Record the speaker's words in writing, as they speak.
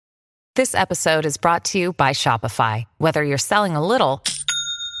This episode is brought to you by Shopify. Whether you're selling a little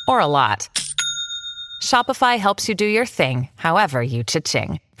or a lot, Shopify helps you do your thing, however you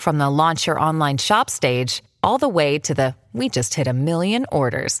cha-ching. From the launch your online shop stage, all the way to the we just hit 1 million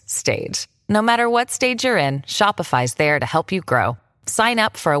orders stage. No matter what stage you're in, Shopify's there to help you grow. Sign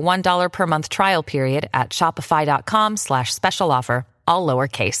up for a $1 per month trial period at shopify.com/special offer, all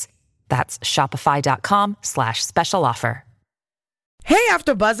lowercase. That's shopify.com/special offer. Hey,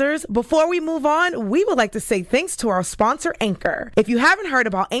 AfterBuzzers! Before we move on, we would like to say thanks to our sponsor, Anchor. If you haven't heard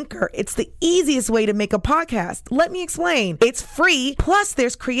about Anchor, it's the easiest way to make a podcast. Let me explain. It's free, plus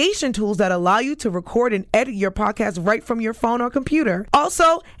there's creation tools that allow you to record and edit your podcast right from your phone or computer.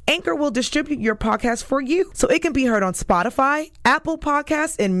 Also, Anchor will distribute your podcast for you, so it can be heard on Spotify, Apple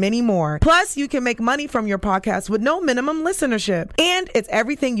Podcasts, and many more. Plus, you can make money from your podcast with no minimum listenership. And it's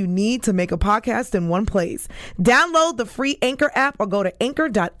everything you need to make a podcast in one place. Download the free Anchor app or go to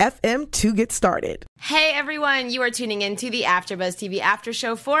anchor.fm to get started. Hey everyone, you are tuning into the AfterBuzz TV After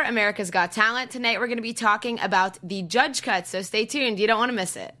Show for America's Got Talent. Tonight we're going to be talking about the judge cuts, so stay tuned. You don't want to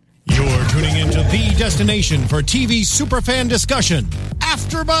miss it. You're tuning into the destination for TV superfan discussion,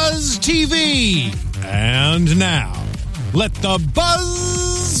 AfterBuzz TV. And now, let the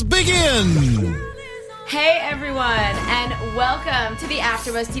buzz begin. Hey everyone, and welcome to the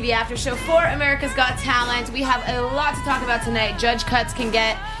AfterBuzz TV After Show for America's Got Talent. We have a lot to talk about tonight. Judge cuts can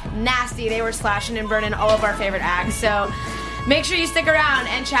get nasty. They were slashing and burning all of our favorite acts, so make sure you stick around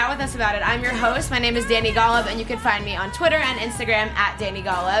and chat with us about it. I'm your host. My name is Danny Golub, and you can find me on Twitter and Instagram at Danny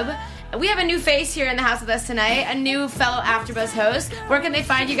Golub. We have a new face here in the house with us tonight, a new fellow AfterBuzz host. Where can they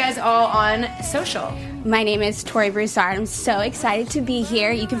find you guys all on social? My name is Tori Broussard. I'm so excited to be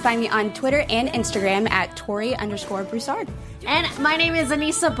here. You can find me on Twitter and Instagram at Tori_Broussard. And my name is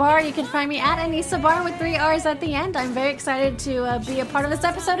Anissa Barr. You can find me at Anissa Barr with 3 R's at the end. I'm very excited to be a part of this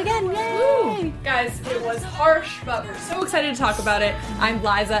episode again. Yay! Woo! Guys, it was harsh, but we're so excited to talk about it. I'm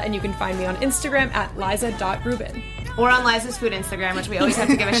Liza, and you can find me on Instagram at liza.rubin. Or on Liza's Food Instagram, which we always have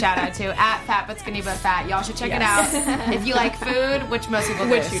to give a shout out to, at Fat But Skinny But Fat. Y'all should check it out if you like food, which most people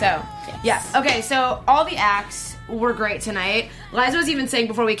do. So, yes. Okay, so all the acts were great tonight. Liza was even saying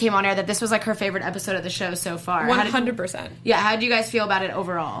before we came on air that this was like her favorite episode of the show so far. 100%. How did you guys feel about it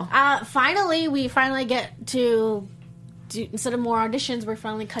overall? We finally get to do, instead of more auditions, we're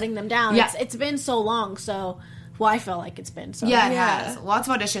finally cutting them down. Yeah. It's been so long, so... Well, I feel like it's been so. Yeah, it has. Lots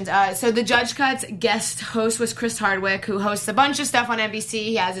of auditions. So the Judge Cuts guest host was Chris Hardwick, who hosts a bunch of stuff on NBC.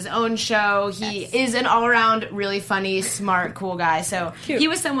 He has his own show. He is an all-around really funny, smart, cool guy. So he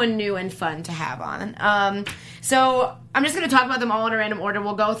was someone new and fun to have on. So I'm just going to talk about them all in a random order.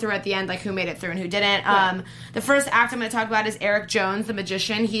 We'll go through at the end, like, who made it through and who didn't. Right. The first act I'm going to talk about is Eric Jones, the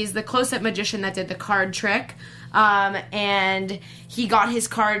magician. He's the close-up magician that did the card trick. And he got his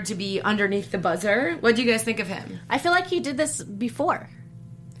card to be underneath the buzzer. What do you guys think of him? I feel like he did this before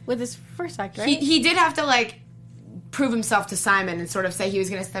with his first act, right? He did have to, like, prove himself to Simon and sort of say he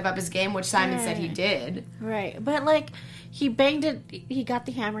was going to step up his game, which Simon said he did. Right. But, like, he banged it. He got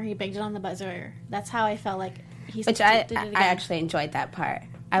the hammer. He banged it on the buzzer. That's how I felt like he did it again. I actually enjoyed that part.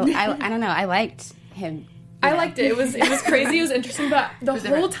 I don't know. I liked him. I liked it. It was crazy. It was interesting. But the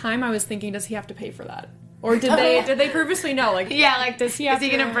whole time I was thinking, does he have to pay for that? Or did they previously know? Like, does he have is he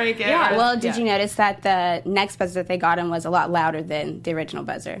going to break it? Yeah. Well, did you notice that the next buzzer that they got him was a lot louder than the original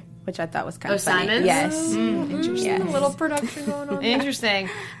buzzer, which I thought was kind of funny. Simon's? Yes. Interesting. Yes. A little production going on. Interesting.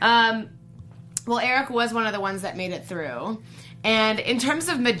 Well, Eric was one of the ones that made it through. And in terms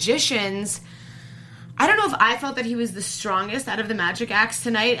of magicians, I don't know if I felt that he was the strongest out of the magic acts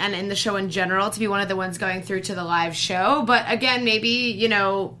tonight and in the show in general to be one of the ones going through to the live show. But again, maybe,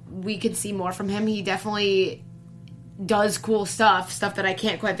 we could see more from him. He definitely does cool stuff that I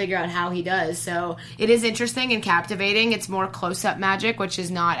can't quite figure out how he does. So it is interesting and captivating. It's more close-up magic, which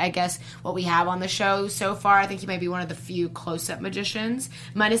is not, I guess, what we have on the show so far. I think he might be one of the few close-up magicians,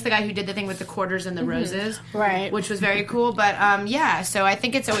 minus the guy who did the thing with the quarters and the roses, right? Which was very cool. But so I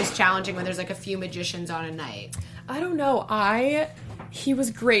think it's always challenging when there's like a few magicians on a night. I don't know. He was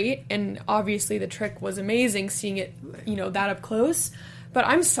great, and obviously the trick was amazing. Seeing it, that up close. But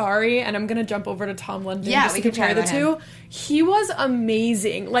I'm sorry, and I'm going to jump over to Tom London just to compare the two. He was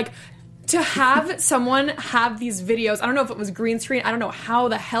amazing. Like, to have someone have these videos, I don't know if it was green screen, I don't know how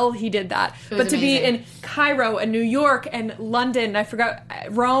the hell he did that. But to be in Cairo and New York and London, I forgot,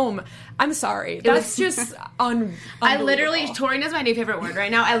 Rome, I'm sorry. That's just unbelievable. Tori knows my new favorite word right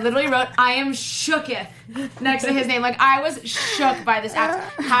now. I literally wrote, I am shooketh next to his name. Like, I was shook by this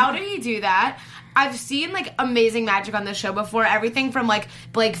act. How did he do that? I've seen, like, amazing magic on this show before. Everything from, like,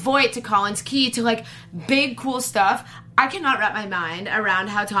 Blake Voigt to Collins Key to, like, big, cool stuff. I cannot wrap my mind around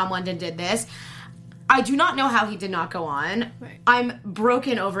how Tom London did this. I do not know how he did not go on. Right. I'm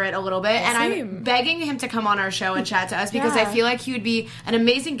broken over it a little bit, and I'm begging him to come on our show and chat to us because I feel like he would be an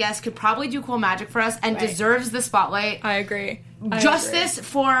amazing guest, could probably do cool magic for us, and deserves the spotlight. I agree. Justice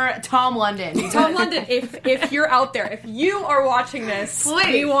for Tom London. Tom London, if you're out there, if you are watching this, please.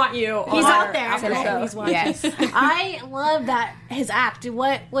 We want you. He's out there. AfterShow. He's watching. Yes. I love that his act.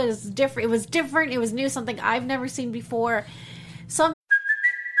 What was different? It was different. It was new. Something I've never seen before.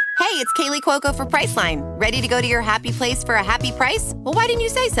 Hey, it's Kaylee Cuoco for Priceline. Ready to go to your happy place for a happy price? Well, why didn't you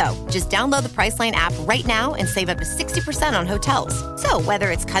say so? Just download the Priceline app right now and save up to 60% on hotels. So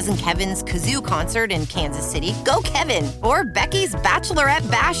whether it's Cousin Kevin's Kazoo Concert in Kansas City, go Kevin, or Becky's Bachelorette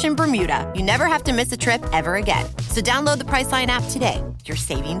Bash in Bermuda, you never have to miss a trip ever again. So download the Priceline app today. Your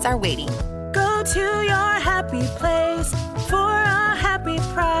savings are waiting. Go to your happy place for a happy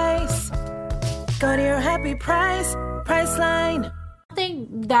price. Go to your happy price, Priceline.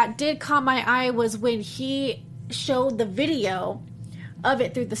 Thing that did caught my eye was when he showed the video of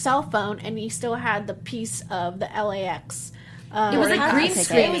it through the cell phone, and he still had the piece of the LAX. It was like green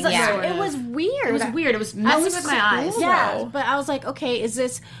screen. It was weird. It was weird. It was messing with my eyes. Yeah, but I was like, okay, is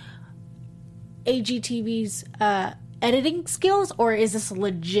this AGTV's editing skills, or is this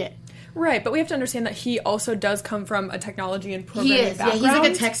legit? Right, but we have to understand that he also does come from a technology and programming background. Yeah, he's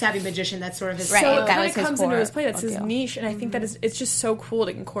like a tech-savvy magician. That's sort of his... Right, so that was his comes into his play. That's his niche, and I think that it's just so cool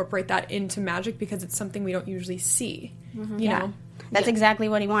to incorporate that into magic because it's something we don't usually see, you know? That's exactly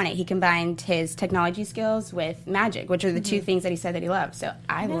what he wanted. He combined his technology skills with magic, which are the two things that he said that he loved. So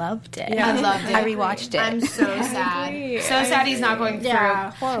I loved it. Yeah. I loved it. I rewatched it. I'm so sad. So sad he's not going through.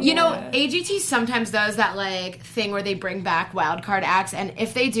 Yeah, horrible. You know, AGT sometimes does that like thing where they bring back wildcard acts, and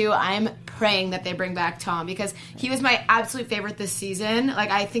if they do, I'm praying that they bring back Tom because he was my absolute favorite this season.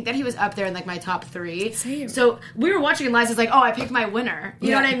 Like, I think that he was up there in like my top 3. Same. So we were watching and Liza's like, oh, I picked my winner. You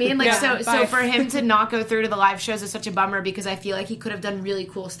know what I mean? Like, so for him to not go through to the live shows is such a bummer because I feel like he could have done really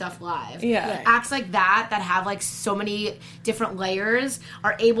cool stuff live. Yeah. Acts like that have like so many different layers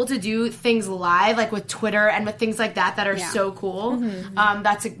are able to do things live, like with Twitter and with things like that are so cool.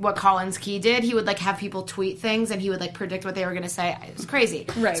 That's what Collins Key did. He would like have people tweet things and he would like predict what they were going to say. It was crazy.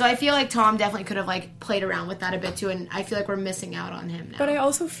 Right. So I feel like Tom definitely could have like played around with that a bit too, and I feel like we're missing out on him now. But I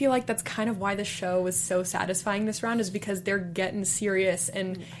also feel like that's kind of why the show was so satisfying this round, is because they're getting serious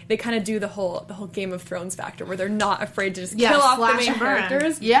and they kind of do the whole Game of Thrones factor where they're not afraid to just kill off the main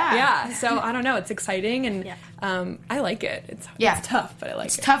characters. Yeah. So I don't know, it's exciting and I like it. It's tough, but I like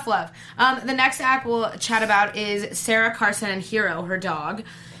it. It's tough love. The next act we'll chat about is Sarah Carson and Hero, her dog.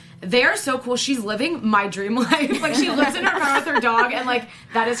 They are so cool. She's living my dream life. Like, she lives in her car with her dog, and, like,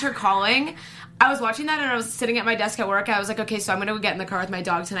 that is her calling. I was watching that, and I was sitting at my desk at work. I was like, okay, so I'm going to go get in the car with my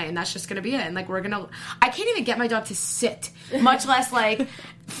dog tonight, and that's just going to be it. And, like, I can't even get my dog to sit, much less, like,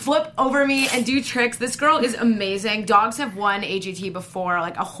 flip over me and do tricks. This girl is amazing. Dogs have won AGT before,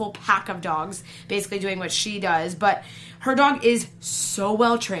 like, a whole pack of dogs basically doing what she does. But her dog is so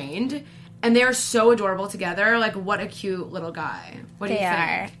well-trained. And they're so adorable together. Like, what a cute little guy. What do you think? They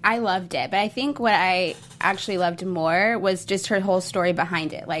are. I loved it. But I think what I actually loved more was just her whole story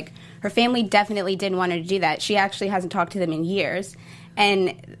behind it. Like, her family definitely didn't want her to do that. She actually hasn't talked to them in years.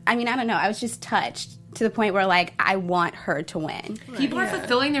 And, I mean, I don't know. I was just touched to the point where, like, I want her to win. People are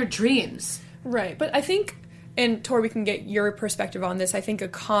fulfilling their dreams. Right. But I think, and Tor, we can get your perspective on this. I think a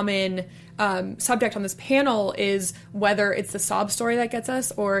common subject on this panel is whether it's the sob story that gets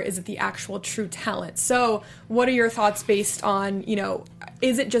us or is it the actual true talent. So what are your thoughts based on, you know,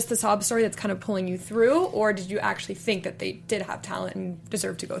 is it just the sob story that's kind of pulling you through, or did you actually think that they did have talent and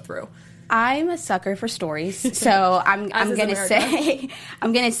deserve to go through? I'm a sucker for stories, so I'm gonna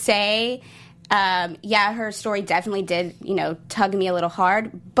say her story definitely did, you know, tug me a little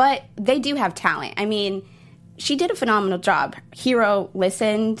hard, but they do have talent. I mean, she did a phenomenal job. Hero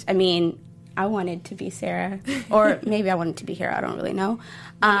listened. I mean, I wanted to be Sarah, or maybe I wanted to be Hero. I don't really know.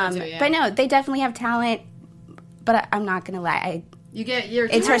 But no, they definitely have talent. But I'm not gonna lie.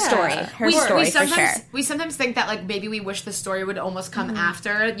 It's her story. Her story for sure. We sometimes think that like maybe we wish the story would almost come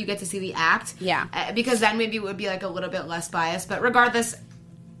after you get to see the act. Yeah. Because then maybe it would be like a little bit less biased. But regardless,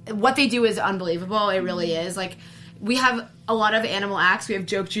 what they do is unbelievable. It really is. Like, we have a lot of animal acts. We have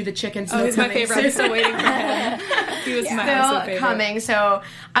Joke Jew the chicken. So he's my favorite. I'm still waiting for him. He was my absolute favorite. Coming. So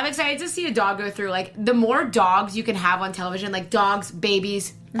I'm excited to see a dog go through. Like, the more dogs you can have on television, like dogs,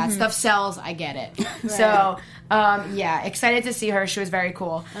 babies, that stuff sells. I get it. Right. So, excited to see her. She was very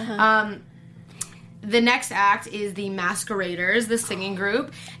cool. the next act is the Masqueraders, the singing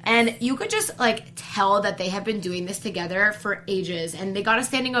group, and you could just, like, tell that they have been doing this together for ages, and they got a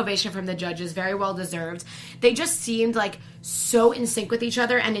standing ovation from the judges, very well deserved. They just seemed, like, so in sync with each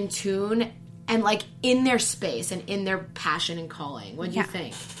other and in tune and, like, in their space and in their passion and calling. What do you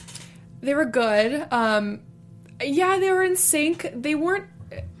think? They were good. Yeah, they were in sync. They weren't...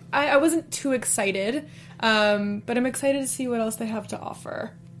 I wasn't too excited, but I'm excited to see what else they have to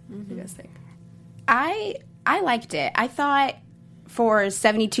offer. What do you guys think? I liked it. I thought for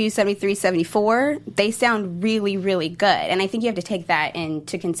 72, 73, 74, they sound really, really good. And I think you have to take that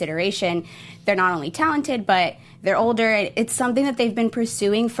into consideration. They're not only talented, but they're older. It's something that they've been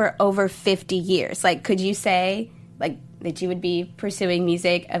pursuing for over 50 years. Like, could you say, like, that you would be pursuing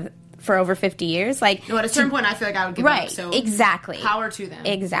music for over 50 years? Like, no, at a certain point, I feel like I would give up. So exactly. Power to them.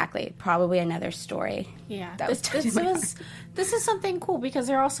 Exactly. Probably another story. Yeah. This is something cool because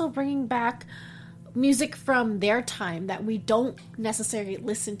they're also bringing back music from their time that we don't necessarily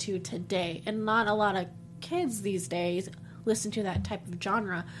listen to today, and not a lot of kids these days listen to that type of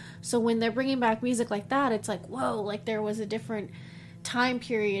genre. So when they're bringing back music like that, it's like, whoa, like there was a different time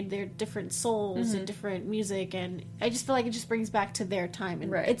period, there are different souls and different music, and I just feel like it just brings back to their time,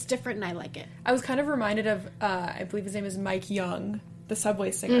 and it's different, and I like it. I was kind of reminded of I believe his name is Mike Young, the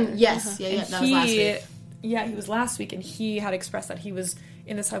Subway singer. Yes. Yeah, that was last week. Yeah, he was last week, and he had expressed that he was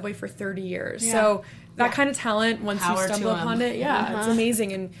in the Subway for 30 years. Yeah. So that kind of talent, once you stumble upon it, it's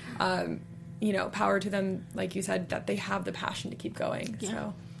amazing. And, you know, power to them, like you said, that they have the passion to keep going.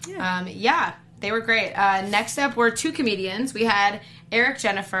 Yeah. So, they were great. Next up were two comedians. We had Eric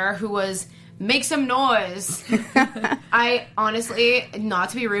Jennifer, who was Make Some Noise. I honestly, not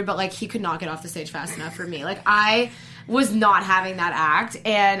to be rude, but, like, he could not get off the stage fast enough for me. Like, I was not having that act,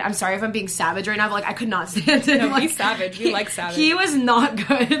 and I'm sorry if I'm being savage right now, but, like, I could not stand it. No, like, he's savage. We like savage. He was not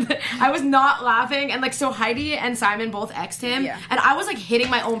good. I was not laughing, and, like, so Heidi and Simon both X'd him, and I was, like, hitting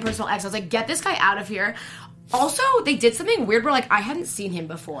my own personal X. I was like, get this guy out of here. Also, they did something weird where, like, I hadn't seen him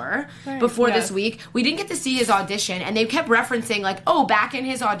before this week. We didn't get to see his audition, and they kept referencing, like, oh, back in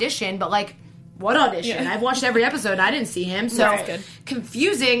his audition, but, like, what audition? I've watched every episode and I didn't see him. So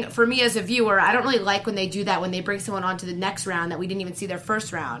confusing for me as a viewer. I don't really like when they do that, when they bring someone on to the next round that we didn't even see their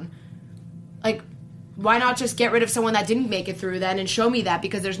first round. Like, why not just get rid of someone that didn't make it through then and show me that?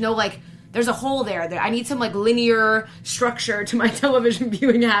 Because there's no, like, there's a hole there. I need some, like, linear structure to my television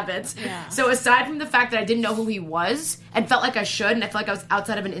viewing habits. Yeah. So aside from the fact that I didn't know who he was and felt like I should, and I felt like I was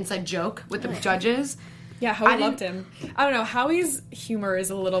outside of an inside joke with the judges. Yeah, Howie loved him. I don't know. Howie's humor is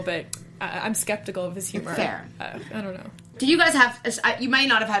a little bit... I'm skeptical of his humor. Fair. I don't know. Do you guys have... You might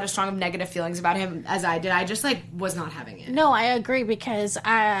not have had as strong of negative feelings about him as I did. I just, like, was not having it. No, I agree, because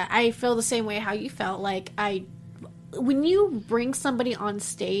I feel the same way how you felt. Like, when you bring somebody on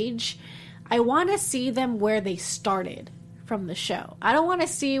stage, I want to see them where they started from the show. I don't want to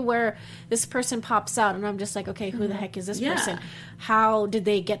see where this person pops out and I'm just like, okay, who the heck is this person? How did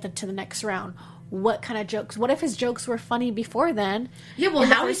they get to the next round? What kind of jokes? What if his jokes were funny before then? Yeah, well,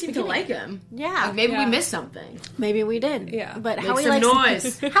 Howie seemed to like him. Yeah. Like, maybe we missed something. Maybe we did. Yeah. But Make Howie some likes...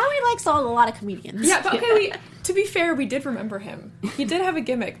 noise. Howie likes a lot of comedians. Yeah, but okay, to be fair, we did remember him. He did have a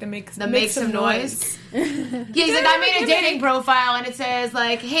gimmick that makes some noise. Yeah, he's like, I made a dating profile and it says,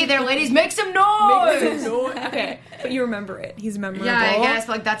 like, hey there, ladies, make some noise. Make some noise. Okay, but you remember it. He's memorable. Yeah, I guess,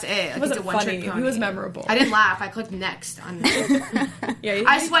 but, like, that's it. Like, It's a one-trick pony. He was memorable. I didn't laugh. I clicked next on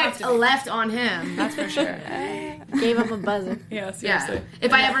I swiped left on him. That's for sure. Gave him a buzzer. Yeah, seriously. Yeah.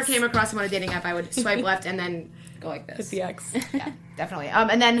 If I ever came across him on a dating app, I would swipe left and then go like this. Hit the X. Yeah, definitely.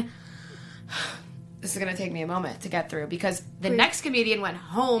 And then... This is going to take me a moment to get through because the next comedian went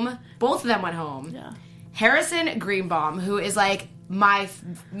home. Both of them went home. Yeah. Harrison Greenbaum, who is, like, my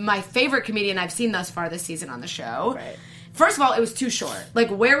favorite comedian I've seen thus far this season on the show. Right. First of all, it was too short. Like,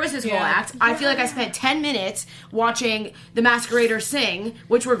 where was his whole act? I feel like I spent 10 minutes watching the Masqueraders sing,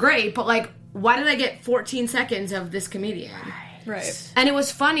 which were great, but, like, why did I get 14 seconds of this comedian? Right. And it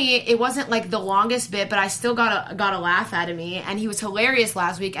was funny. It wasn't, like, the longest bit, but I still got a laugh out of me. And he was hilarious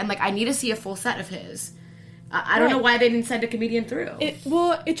last week. And, like, I need to see a full set of his. I don't know why they didn't send a comedian through.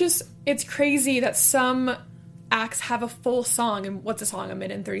 It's crazy that some acts have a full song. And what's a song? A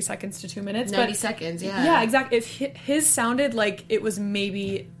minute and 30 seconds to 2 minutes? 90 seconds, yeah. Yeah, exactly. His sounded like it was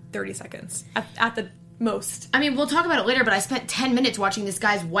maybe 30 seconds at the most. I mean, we'll talk about it later, but I spent 10 minutes watching this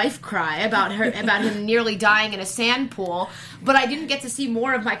guy's wife cry about him nearly dying in a sand pool, but I didn't get to see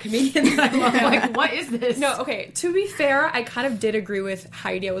more of my comedian that I love. Like, what is this? No, okay, to be fair, I kind of did agree with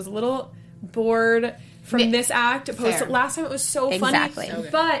Heidi. I was a little bored from this act opposed to last time. It was so funny. Exactly.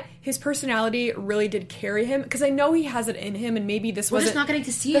 But his personality really did carry him, because I know he has it in him, and maybe this wasn't just not getting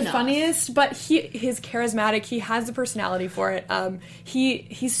to see the funniest, but he's charismatic. He has the personality for it.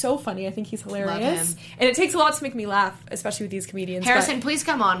 He's so funny. I think he's hilarious. And it takes a lot to make me laugh, especially with these comedians. Harrison, please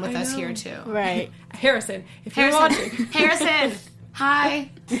come on with us here too. Right. Harrison, if you're watching. Harrison, hi.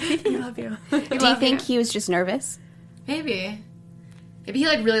 We love you. Do you think he was just nervous? Maybe he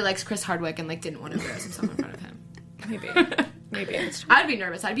like really likes Chris Hardwick and like didn't want to embarrass himself in front of him. Maybe. I'd be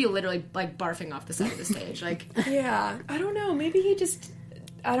nervous. I'd be literally like barfing off the side of the stage. Like, yeah, I don't know. Maybe he just,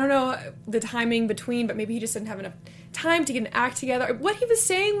 I don't know the timing between, but maybe he just didn't have enough time to get an act together. What he was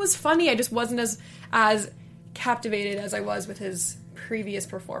saying was funny. I just wasn't as captivated as I was with his previous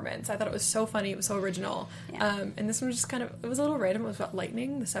performance. I thought it was so funny. It was so original. Yeah. And this one was just kind of, it was a little random. It was about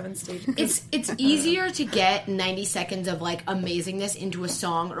lightning, the 7th stage. It's easier to get 90 seconds of like amazingness into a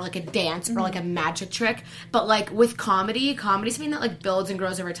song or like a dance or like a magic trick. But like with comedy's something that like builds and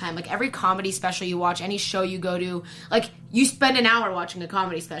grows over time. Like every comedy special you watch, any show you go to, like you spend an hour watching a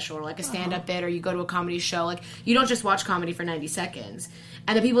comedy special or like a stand-up bit, or you go to a comedy show. Like you don't just watch comedy for 90 seconds.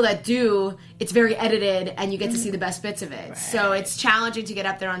 And the people that do, it's very edited and you get to see the best bits of it. Right. So it's challenging to get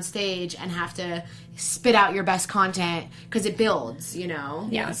up there on stage and have to spit out your best content because it builds, you know?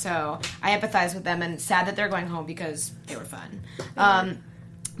 Yeah. So I empathize with them, and sad that they're going home because they were fun.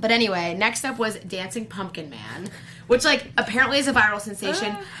 But anyway, next up was Dancing Pumpkin Man, which like apparently is a viral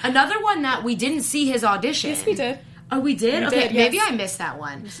sensation. Another one that we didn't see his audition. Yes, we did. Oh, we did? Okay, yes. Maybe I missed that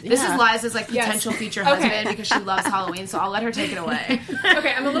one. This is Liza's like potential future husband because she loves Halloween, so I'll let her take it away.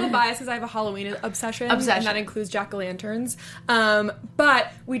 Okay, I'm a little biased because I have a Halloween obsession. And that includes jack-o'-lanterns.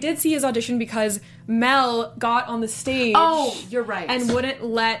 But we did see his audition because Mel got on the stage. Oh, you're right. And wouldn't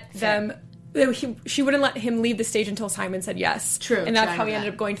let them... She wouldn't let him leave the stage until Simon said yes. True. And that's how he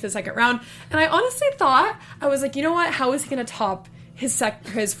ended up going to the second round. And I honestly thought, I was like, you know what? How is he going to top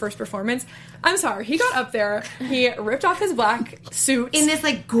his first performance? I'm sorry. He got up there. He ripped off his black suit in this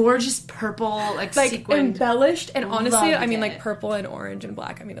like gorgeous purple like sequined, embellished, and honestly, I mean like purple and orange and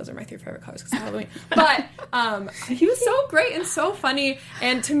black. I mean those are my 3 favorite colors because of Halloween. But he was so great and so funny,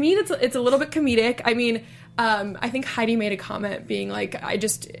 and to me it's a little bit comedic. I mean, I think Heidi made a comment being like, it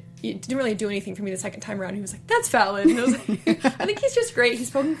didn't really do anything for me the second time around. He was like, that's valid. And I was like, I think he's just great. He's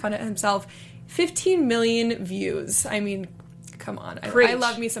poking fun at himself. 15 million views. I mean, come on. I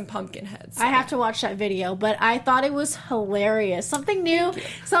love me some pumpkin heads. So. I have to watch that video, but I thought it was hilarious. Something new,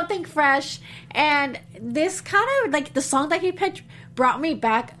 something fresh, and this kind of, like, the song that he picked brought me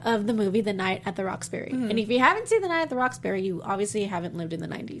back of the movie The Night at the Roxbury. And if you haven't seen The Night at the Roxbury, you obviously haven't lived in the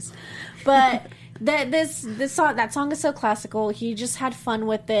 90s. But that song is so classical. He just had fun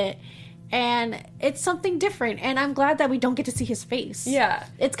with it. And it's something different. And I'm glad that we don't get to see his face. Yeah.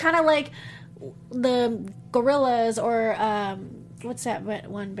 It's kind of like the Gorillaz or what's that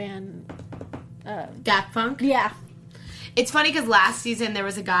one band? Daft Punk? Yeah. It's funny because last season there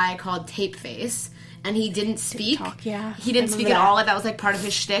was a guy called Tapeface, and he didn't speak. TikTok, yeah. He didn't speak at all. That was like part of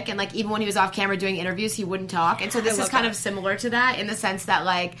his shtick. And like even when he was off camera doing interviews, he wouldn't talk. And so this is kind of similar to that in the sense that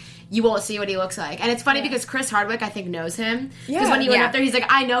like you won't see what he looks like. And it's funny because Chris Hardwick I think knows him. Because when he went up there, he's like,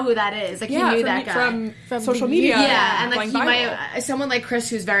 I know who that is. Like he knew that guy from social media. Yeah, and like he might someone like Chris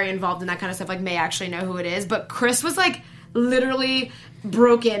who's very involved in that kind of stuff like may actually know who it is. But Chris was like literally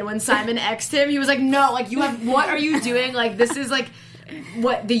broken when Simon X'd him. He was like, no, like what are you doing? Like this is like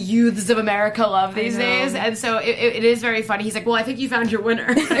what the youths of America love these days. And so it is very funny. He's like, well, I think you found your winner.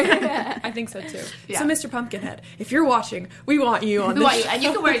 I think so too. Yeah. So Mr. Pumpkinhead, if you're watching, we want you on this show. And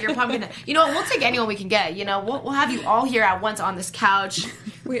you can wear your pumpkin head. You know what? We'll take anyone we can get. You know, we'll have you all here at once on this couch.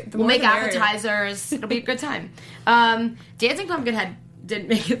 We'll make appetizers. It'll be a good time. Dancing Pumpkinhead didn't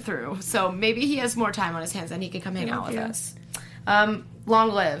make it through, so maybe he has more time on his hands and he can come hang out with us.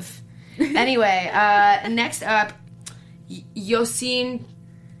 Long live. Anyway, next up, Yosin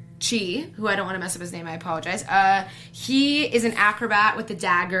Chi, who I don't want to mess up his name, I apologize. He is an acrobat with the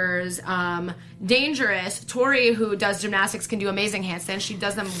daggers. Dangerous. Tori, who does gymnastics, can do amazing handstands. She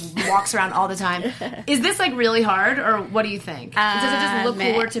does them, walks around all the time. Is this like really hard, or what do you think? Does it just look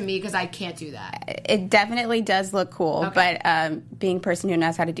cooler to me because I can't do that? It definitely does look cool, but being a person who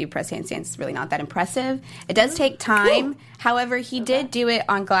knows how to do press handstands is really not that impressive. It does take time. Cool. However, he did do it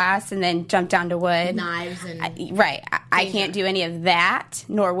on glass and then jump down to wood. Knives and... I can't do any of that,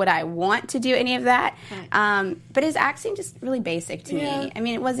 nor would I want to do any of that. Right. But his act seemed just really basic to me. I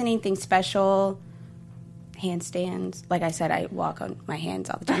mean, it wasn't anything special. Handstands. Like I said, I walk on my hands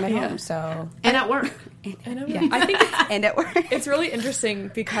all the time at home, so... And at work. I think and at work. It's really interesting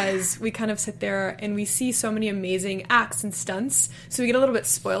because we kind of sit there and we see so many amazing acts and stunts, so we get a little bit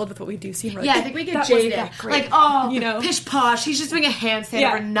spoiled with what we do see. I think we get jaded. Like, pish posh, he's just doing a handstand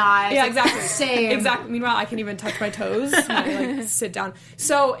over knives. Yeah, exactly. Same. Exactly. Meanwhile, I can't even touch my toes when I sit down.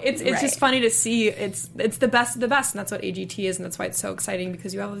 So it's just funny to see. It's the best of the best, and that's what AGT is, and that's why it's so exciting,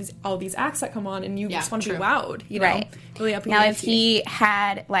 because you have all these acts that come on, and you just want to be wowed. You know, really up. Now, if he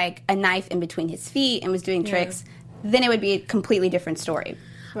had like a knife in between his feet and was doing tricks, then it would be a completely different story.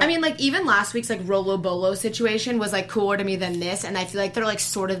 Right. I mean, like, even last week's, like, Rolo Bolo situation was, like, cooler to me than this, and I feel like they're, like,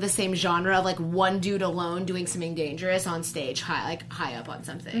 sort of the same genre of, like, one dude alone doing something dangerous on stage, high up on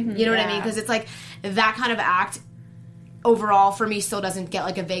something. You know what I mean? Because it's, like, that kind of act, overall, for me, still doesn't get,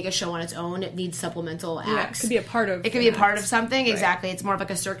 like, a Vegas show on its own. It needs supplemental acts. It could be a part of... It could be a part of something, exactly. It's more of,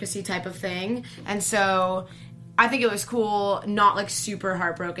 like, a circusy type of thing. And so... I think it was cool, not, like, super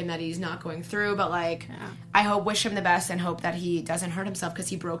heartbroken that he's not going through, but, like, I wish him the best and hope that he doesn't hurt himself, because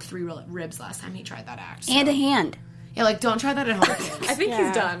he broke 3 ribs last time he tried that act. So. And a hand. Yeah, like, don't try that at home, kids. I think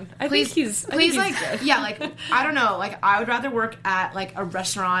he's done. I think he's good. Yeah, like, I don't know, like, I would rather work at, like, a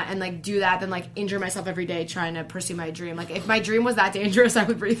restaurant and, like, do that than, like, injure myself every day trying to pursue my dream. Like, if my dream was that dangerous, I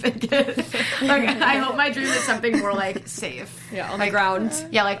would rethink it. Like, I hope my dream is something more, like, safe. Yeah, on the ground.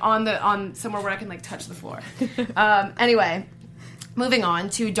 Yeah, like, on somewhere where I can, like, touch the floor. Anyway, moving on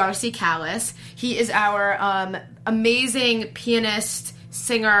to Darcy Callis. He is our amazing pianist,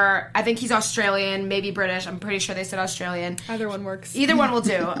 singer. I think he's Australian, maybe British. I'm pretty sure they said Australian. Either one works. Either one will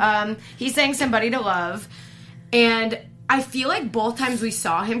do. He sang Somebody to Love, and I feel like both times we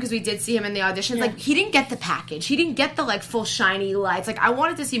saw him, because we did see him in the auditions, like, he didn't get the package. He didn't get the, like, full shiny lights. Like, I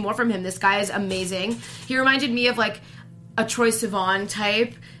wanted to see more from him. This guy is amazing. He reminded me of, like, a Troye Sivan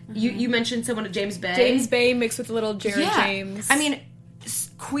type. You mentioned someone, James Bay. James Bay mixed with a little Jared James. I mean,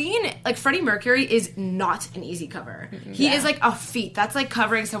 Queen, like, Freddie Mercury is not an easy cover. He is, like, a feat. That's, like,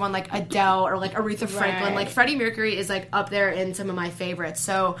 covering someone like Adele or, like, Aretha Franklin. Like, Freddie Mercury is, like, up there in some of my favorites.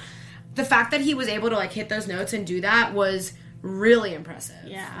 So the fact that he was able to, like, hit those notes and do that was really impressive.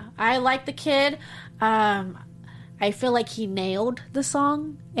 Yeah. I like the kid. I feel like he nailed the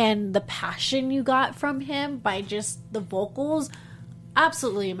song, and the passion you got from him by just the vocals,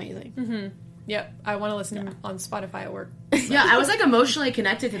 absolutely amazing. Yep, I want to listen to him on Spotify at work. Yeah, I was, like, emotionally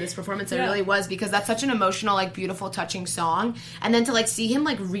connected to this performance. I really was, because that's such an emotional, like, beautiful, touching song. And then to, like, see him,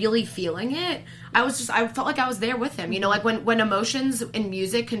 like, really feeling it, I felt like I was there with him. You know, like, when emotions in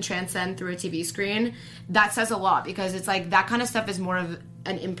music can transcend through a TV screen, that says a lot, because it's, like, that kind of stuff is more of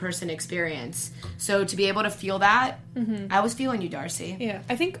an in-person experience. So to be able to feel that, I was feeling you, Darcy. Yeah,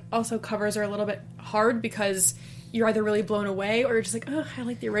 I think also covers are a little bit hard, because you're either really blown away or you're just like, oh, I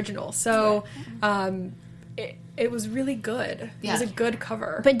like the original. So it was really good. It was a good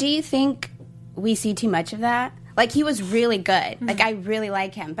cover. But do you think we see too much of that? Like, he was really good. Like, I really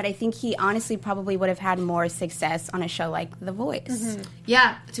like him. But I think he honestly probably would have had more success on a show like The Voice.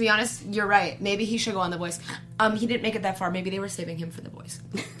 Yeah, to be honest, you're right. Maybe he should go on The Voice. He didn't make it that far. Maybe they were saving him for The Voice.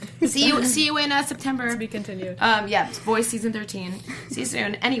 See you in September. To be continued. Yeah, Voice season 13. See you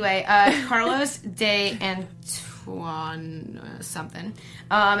soon. Anyway, Carlos de Antoine something.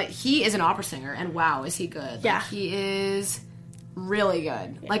 He is an opera singer, and wow, is he good. Yeah. Like, he is really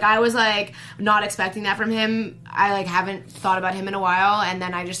good. Yeah. Like, I was, like, not expecting that from him. I, like, haven't thought about him in a while, and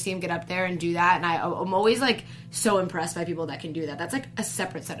then I just see him get up there and do that, and I'm always, like, so impressed by people that can do that. That's, like, a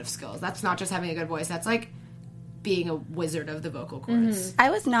separate set of skills. That's not just having a good voice. That's, like, being a wizard of the vocal cords. I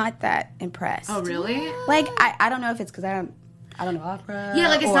was not that impressed. Oh, really? Like, I don't know if it's because I don't know opera. Yeah,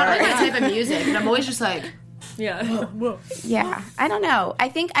 like, it's not really my type of music, and I'm always just like... Yeah. Whoa. Yeah, I don't know. I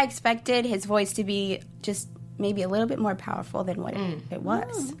think I expected his voice to be just maybe a little bit more powerful than what it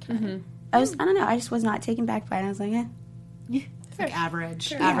was. I don't know. I just was not taken back by it. I was like, like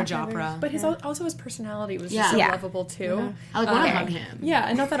average opera. But also his personality was just so lovable too. I want to hug him. Yeah,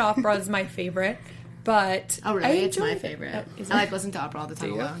 and not that opera is my favorite, but oh really? It's my favorite. I like listen to opera all the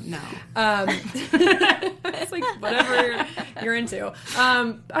time. No. It's like whatever you're into.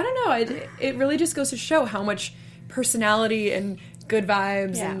 I don't know. It really just goes to show how much personality and good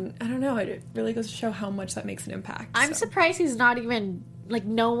vibes, and I don't know. It really goes to show how much that makes an impact. I'm surprised he's not even, like,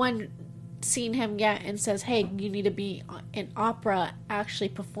 no one seen him yet and says, hey, you need to be in opera actually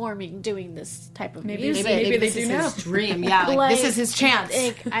performing, doing this type of music. Maybe they this do is now. his dream. Yeah, like, this is his chance.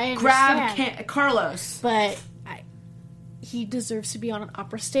 Like, I grab Carlos. But he deserves to be on an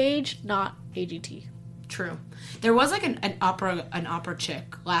opera stage, not AGT. True. There was, like, an opera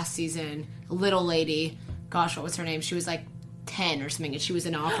chick last season, a little lady. Gosh, what was her name? She was, like, 10 or something, and she was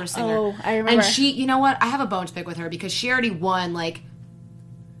an opera singer. Oh, I remember. And she, you know what? I have a bone to pick with her because she already won, like,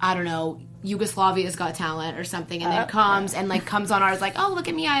 I don't know, Yugoslavia's Got Talent or something, and then comes and like comes on ours like, oh, look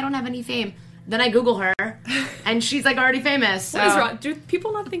at me, I don't have any fame. Then I Google her, and she's like already famous. So. What is wrong? Do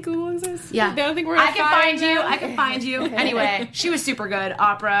people not think Google exists? Yeah, they don't think we're. I can find you. Anyway, she was super good.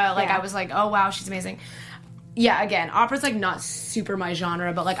 Opera, like I was like, oh wow, she's amazing. Yeah, again, opera's like not super my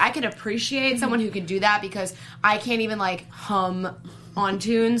genre, but like I could appreciate someone who could do that because I can't even like hum on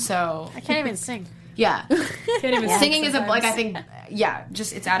tune. So I can't even sing. Yeah, can't even singing is like I think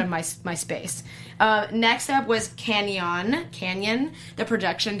just it's out of my space. Next up was Canyon, the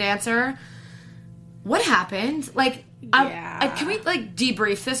projection dancer. What happened? Like, can we like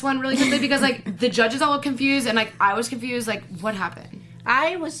debrief this one really quickly because like the judges all look confused and like I was confused. Like, what happened?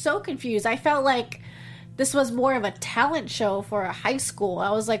 I was so confused. I felt like this was more of a talent show for a high school.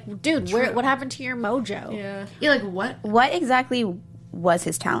 I was like, dude, what happened to your mojo? Yeah, like what? What exactly was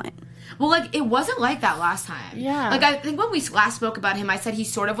his talent? Well, like, it wasn't like that last time. Yeah. Like, I think when we last spoke about him, I said he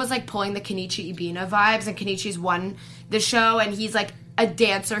sort of was, like, pulling the Kenichi Ibina vibes, and Kenichi's won the show, and he's, like, a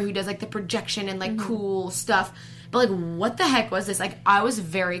dancer who does, like, the projection and, like, cool stuff. But, like, what the heck was this? Like, I was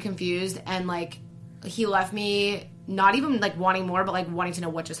very confused, and, like, he left me not even, like, wanting more, but, like, wanting to know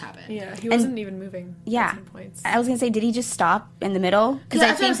what just happened. Yeah, he wasn't even moving. Yeah. Points. I was going to say, did he just stop in the middle? Because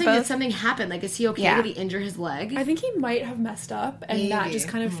I think did something happen? Like, is he okay? Did he injure his leg? I think he might have messed up, and that just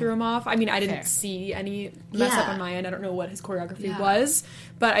kind of threw him off. I mean, I didn't see any mess up on my end. I don't know what his choreography was,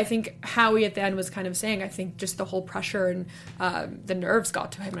 but I think Howie at the end was kind of saying, I think just the whole pressure and the nerves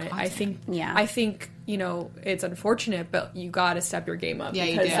got to him. And I think, you know, it's unfortunate, but you got to step your game up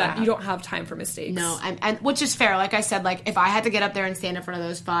because you don't have time for mistakes. No, and which is fair. Like I said, like if I had to get up there and stand in front of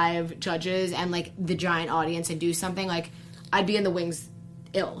those 5 judges and like the giant audience and do something, like I'd be in the wings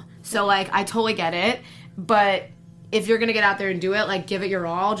ill. So like I totally get it, but if you're gonna get out there and do it, like give it your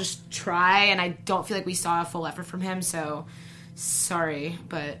all, just try. And I don't feel like we saw a full effort from him, so sorry,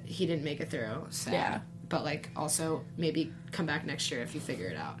 but he didn't make it through. So. Yeah. But like also maybe come back next year if you figure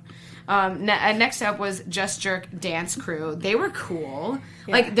it out. Next up was Just Jerk Dance Crew. They were cool.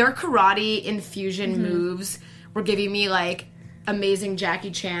 Yeah. Like their karate infusion moves were giving me like amazing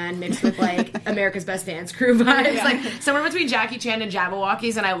Jackie Chan mixed with like America's Best Dance Crew vibes. Yeah. Like somewhere between Jackie Chan and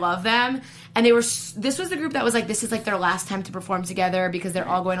Jabberwockies, and I love them. And they were. This was the group that was like, this is like their last time to perform together because they're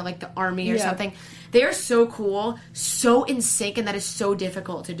all going to like the army or something. They are so cool, so in sync, and that is so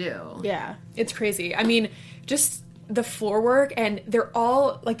difficult to do. Yeah, it's crazy. I mean, just the floor work, and they're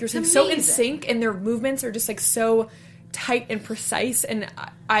all like you're saying, so in sync, and their movements are just like so tight and precise. And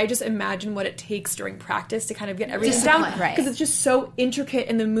I just imagine what it takes during practice to kind of get everything down because it's just so intricate,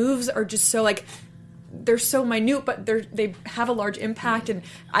 and the moves are just so like. They're so minute, but they have a large impact, and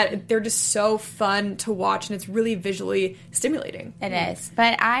they're just so fun to watch, and it's really visually stimulating. It is.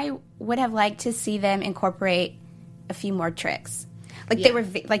 But I would have liked to see them incorporate a few more tricks. Like they were,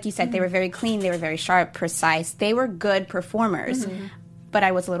 like you said, they were very clean, they were very sharp, precise. They were good performers, but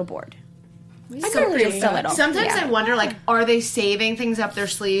I was a little bored. Just a little. Sometimes I wonder, like, are they saving things up their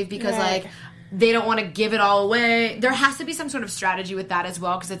sleeve because, like, they don't want to give it all away? There has to be some sort of strategy with that as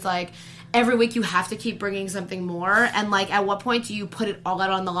well, because it's like, every week you have to keep bringing something more, and like at what point do you put it all out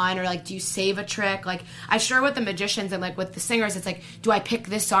on the line, or like do you save a trick? Like I sure with the magicians and like with the singers, it's like, do I pick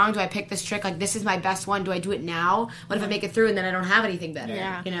this song, do I pick this trick, like this is my best one, do I do it now? What if I make it through and then I don't have anything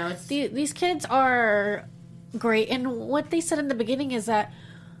better? You know, these kids are great, and what they said in the beginning is that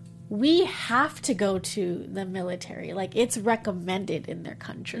we have to go to the military. Like, it's recommended in their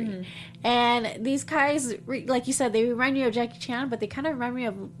country. And these guys, like you said, they remind you of Jackie Chan, but they kind of remind me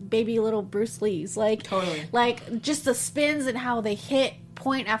of baby little Bruce Lee's. Like, totally. Like, just the spins and how they hit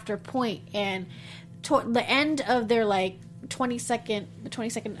point after point. And the end of their, like, the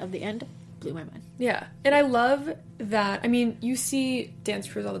 22nd of the end blew my mind. Yeah. And I love that. I mean, you see dance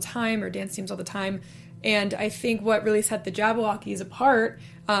crews all the time, or dance teams all the time. And I think what really set the Jabberwockies apart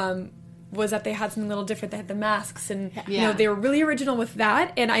was that they had something a little different. They had the masks, and you know, they were really original with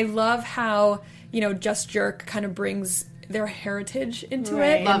that. And I love how, you know, Just Jerk kind of brings their heritage into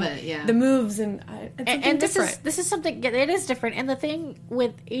it. Love it, yeah. The moves and different. This is something, it is different. And the thing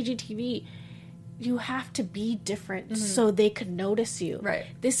with AGTV, you have to be different so they could notice you. Right.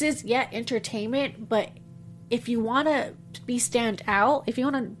 This is, entertainment, but if you want to be stand out, if you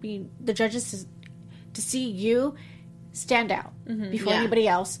want to be the judges to see you stand out before anybody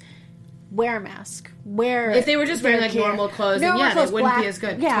else, wear a mask. If they were just wearing like normal clothes, then they wouldn't be as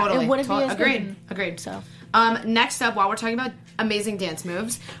good. Yeah, totally. It wouldn't be as good. Agreed. So, next up, while we're talking about amazing dance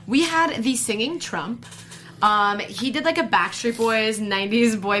moves, we had the Singing Trump. He did like a Backstreet Boys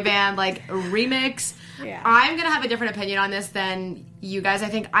 90s boy band like remix. Yeah. I'm gonna have a different opinion on this than you guys,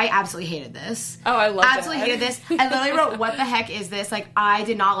 I absolutely hated this. Oh, I loved it. Absolutely hated this. I literally wrote, what the heck is this? Like, I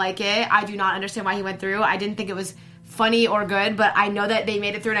did not like it. I do not understand why he went through. I didn't think it was funny or good, but I know that they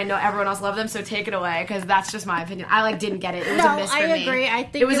made it through, and I know everyone else loved them, so take it away, because that's just my opinion. I, didn't get it. It was a miss for me. I agree. I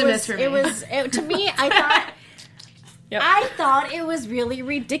think it was a miss for me. To me, I thought... Yep. I thought it was really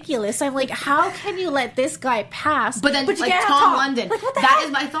ridiculous. I'm like, how can you let this guy pass? But then, Tom London, that is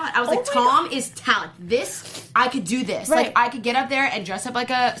my thought. I was Tom is talent. I could do this. Right. Like, I could get up there and dress up like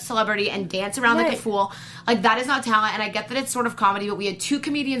a celebrity and dance around like a fool. Like, that is not talent, and I get that it's sort of comedy, but we had 2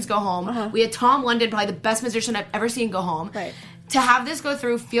 comedians go home. We had Tom London, probably the best musician I've ever seen, go home. Right. To have this go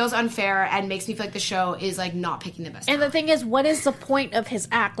through feels unfair and makes me feel like the show is, not picking the best And talent. the thing is, what is the point of his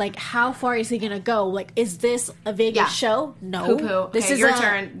act? Like, how far is he going to go? Like, is this a Vegas show? No. Poo-poo. This okay, is your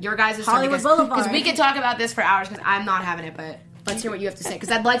turn. Your guys' Hollywood turn. Boulevard. Because we could talk about this for hours, because I'm not having it, but let's hear what you have to say.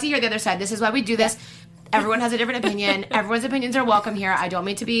 Because I'd like to hear the other side. This is why we do this. Everyone has a different opinion. Everyone's opinions are welcome here. I don't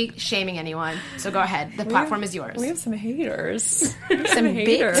mean to be shaming anyone. So go ahead. The platform is yours. We have some haters. Some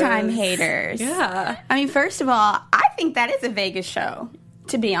big-time haters. Yeah. I mean, first of all, I think that is a Vegas show,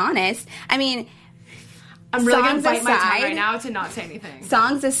 to be honest. I mean, I'm really going to songs bite my tongue aside- right now to not say anything.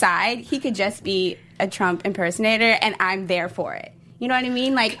 songs aside, he could just be a Trump impersonator, and I'm there for it. You know what I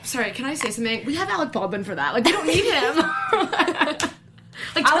mean? Like, Sorry, can I say something? We have Alec Baldwin for that. Like, we don't need him. Turn Alec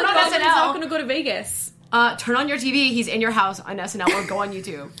on Baldwin's SNL. not going to go to Vegas. Turn on your TV. He's in your house on SNL, or go on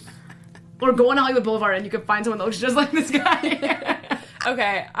YouTube. Or go on Hollywood Boulevard, and you can find someone that looks just like this guy.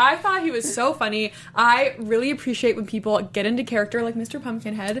 Okay, I thought he was so funny. I really appreciate when people get into character like Mr.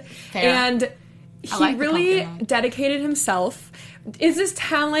 Pumpkinhead. Fair. And he like the really Pumpkinhead. dedicated himself. Is this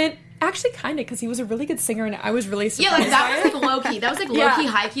talent? Actually, kind of, because he was a really good singer, and I was really surprised. Yeah, that was low-key. That was low-key,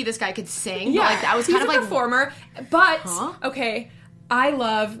 high-key, this guy could sing. Yeah, But, that was he's kind of a performer. But, Huh? okay, I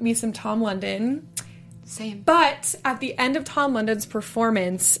love me some Tom London. Same. But at the end of Tom London's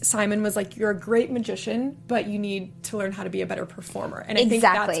performance, Simon was like, "You're a great magician, but you need to learn how to be a better performer." And I think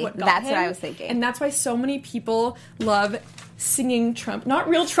that's Exactly. what got That's him. what I was thinking. And that's why so many people love singing Trump. Not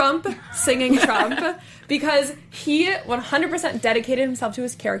real Trump, singing Trump. Because he 100% dedicated himself to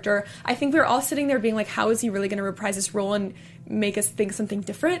his character. I think we were all sitting there being like, how is he really going to reprise this role and make us think something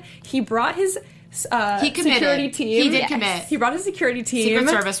different? He brought his He committed. security team. He did commit. He brought his security team. Secret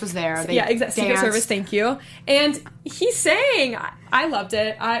Service was there. They Secret danced. Service, thank you. And he sang. I loved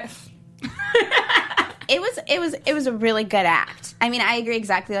it. it was a really good act. I mean, I agree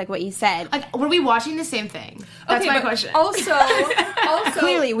exactly like what you said. Like, were we watching the same thing? That's my but question. Also,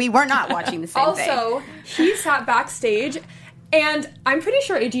 Clearly, we were not watching the same thing. Also, he sat backstage, and I'm pretty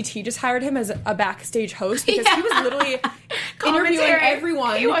sure AGT just hired him as a backstage host because he was literally interviewing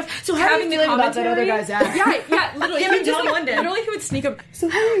everyone. He was. So how are you feeling about that other guy's act? Yeah, literally. Him and Tom London. Literally, he would sneak up. So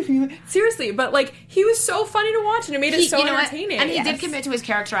how are you feeling? Seriously, but like he was so funny to watch, and it made it so you know what? entertaining. And he did commit to his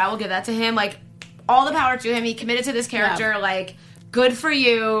character. I will give that to him. Like, all the power to him. He committed to this character. Like, good for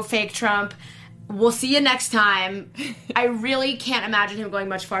you, fake Trump. We'll see you next time. I really can't imagine him going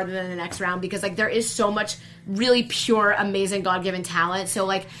much farther than the next round because, like, there is so much really pure, amazing, God-given talent. So,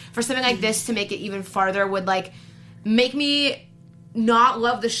 like, for something like this to make it even farther would, like, make me not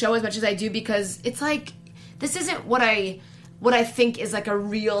love the show as much as I do because it's, like, this isn't what I think is, like, a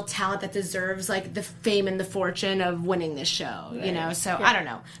real talent that deserves, like, the fame and the fortune of winning this show, you know? So, I don't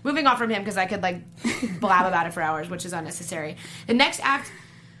know. Moving on from him because I could, like, blab about it for hours, which is unnecessary. The next act...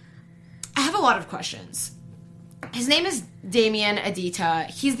 I have a lot of questions. His name is Damien Adita.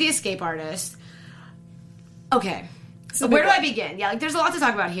 He's the escape artist. Okay. So where do I begin? Yeah, like there's a lot to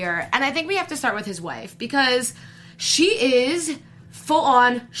talk about here. And I think we have to start with his wife because she is full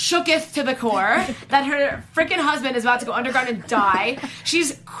on shooketh to the core that her freaking husband is about to go underground and die.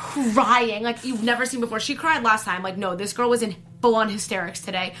 She's crying like you've never seen before. She cried last time. Like, no, this girl was in full on hysterics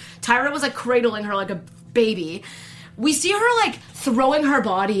today. Tyra was like cradling her like a baby. We see her like throwing her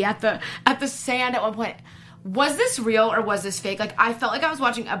body at the sand at one point. Was this real or was this fake? Like I felt like I was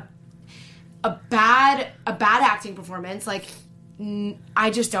watching a bad acting performance. Like I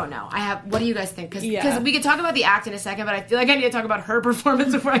just don't know. What do you guys think? Because we could talk about the act in a second, but I feel like I need to talk about her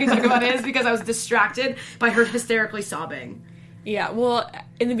performance before I can talk about his because I was distracted by her hysterically sobbing. Yeah, well,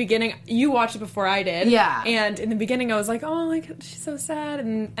 in the beginning, you watched it before I did. Yeah. And in the beginning, I was like, oh, like, she's so sad.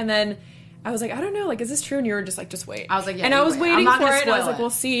 And then I was like, I don't know, like, is this true? And you were just like, just wait. I was like, yeah. And I was waiting for it, and I was like, it.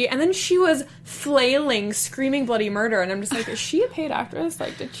 we'll see. And then she was flailing, screaming bloody murder. And I'm just like, is she a paid actress?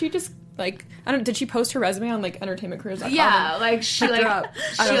 Like, did she just, like, did she post her resume on, like, entertainmentcareers.com? Yeah, like, she,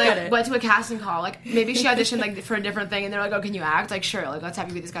 like, went to a casting call. Like, maybe she auditioned, like, for a different thing, and they're like, oh, can you act? Like, sure, like, let's have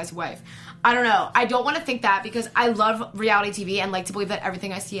you be this guy's wife. I don't know. I don't want to think that because I love reality TV and like to believe that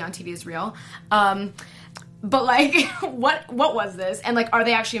everything I see on TV is real. But, like, what was this? And, like, are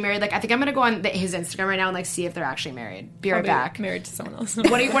they actually married? Like, I think I'm going to go on his Instagram right now and, like, see if they're actually married. Be right back. Married to someone else.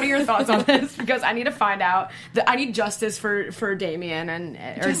 What are your thoughts on this? Because I need to find out. I need justice for Damien.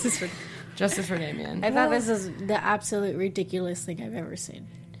 Justice for Damien. I thought this is the absolute ridiculous thing I've ever seen.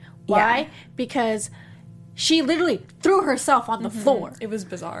 Why? Yeah. Because she literally threw herself on the floor. It was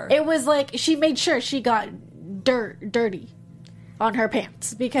bizarre. It was like she made sure she got dirty on her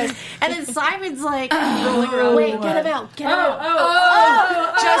pants and then Simon's like rolling around. Wait, get him out. Justice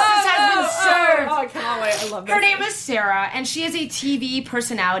has been served. I cannot wait. I love this. Her name is Sarah, and she is a TV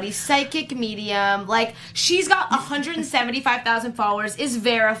personality, psychic medium. Like, she's got 175,000 followers, is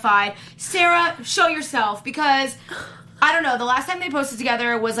verified. Sarah, show yourself, because I don't know, the last time they posted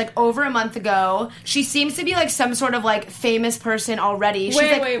together was like over a month ago. She seems to be like some sort of like famous person already. She's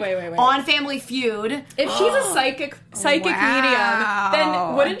wait. On Family Feud. If she's a psychic medium,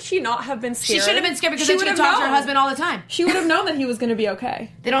 then wouldn't she not have been scared? She should have been scared because she would have talked to her husband all the time. She would have known that he was going to be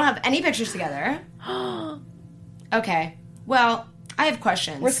okay. They don't have any pictures together. Okay. Well, I have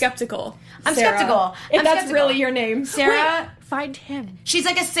questions. We're skeptical. I'm skeptical. If that's really your name. Sarah... Find him. She's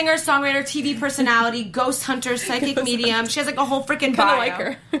like a singer, songwriter, TV personality, ghost hunter, psychic medium. She has like a whole freaking bio. I like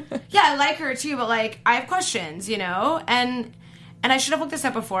her. Yeah, I like her too, but like I have questions, you know? And I should have looked this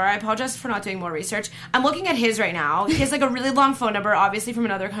up before. I apologize for not doing more research. I'm looking at his right now. He has like a really long phone number, obviously from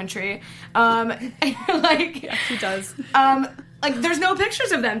another country. Yeah, he does. Like there's no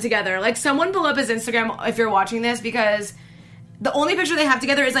pictures of them together. Like someone pull up his Instagram if you're watching this, because the only picture they have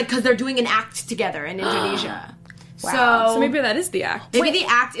together is like because they're doing an act together in Indonesia. Wow. So maybe that is the act. Maybe the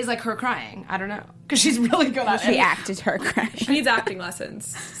act is like her crying. I don't know. Because she's really good at it. The act is her crying. She needs acting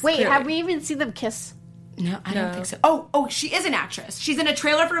lessons. Wait, clearly. Have we even seen them kiss? No, I don't think so. Oh, she is an actress. She's in a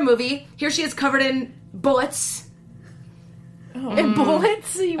trailer for a movie. Here she is covered in bullets. In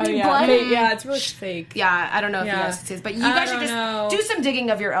bullets? You mean blood? Yeah, it's really fake. Yeah, I don't know if you guys can see this, but you guys should just do some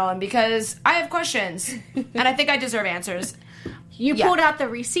digging of your own, because I have questions. And I think I deserve answers. You pulled out the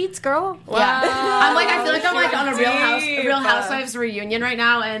receipts, girl. Wow. Yeah. I feel like I'm like on a Real Housewives reunion right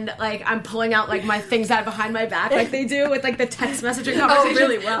now, and like I'm pulling out like my things out behind my back, like they do with like the text messaging conversation. Oh,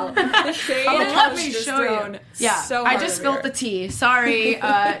 really well. The shade. Let me show you. Yeah, so I just spilled the tea. Sorry,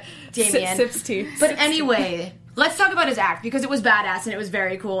 Damien. Sips tea. But anyway, let's talk about his act, because it was badass and it was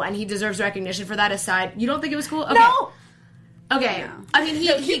very cool, and he deserves recognition for that. Aside, you don't think it was cool? Okay. No. Okay, I mean,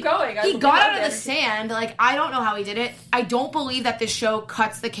 he got out of the sand. Like, I don't know how he did it. I don't believe that this show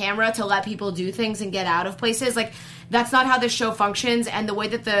cuts the camera to let people do things and get out of places. Like, that's not how this show functions. And the way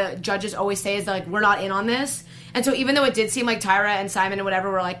that the judges always say is, like, we're not in on this. And so even though it did seem like Tyra and Simon and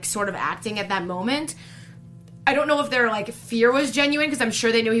whatever were, like, sort of acting at that moment, I don't know if their, like, fear was genuine, because I'm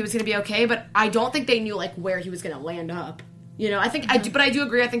sure they knew he was going to be okay, but I don't think they knew, like, where he was going to land up. You know, I think, but I do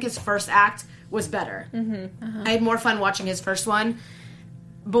agree, I think his first act was better. I had more fun watching his first one.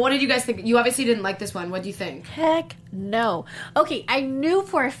 But what did you guys think? You obviously didn't like this one. What do you think? Heck no. Okay, I knew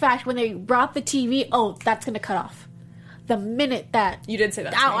for a fact when they brought the TV, that's going to cut off. The minute that... You did say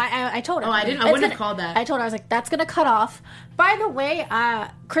that. I told her. Oh, I didn't. I wouldn't have called that. I told her, I was like, that's going to cut off. By the way,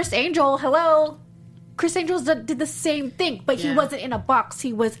 Chris Angel, hello. Chris Angel did the same thing, but he wasn't in a box.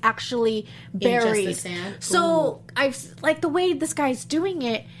 He was actually buried. In just the sand? So, like the way this guy's doing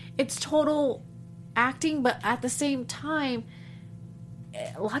it, it's total acting, but at the same time,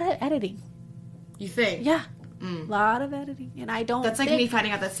 a lot of editing. You think? Yeah. A lot of editing. And I don't That's like me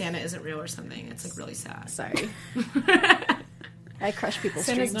finding out that Santa isn't real or something. It's like really sad. Sorry. I crush people's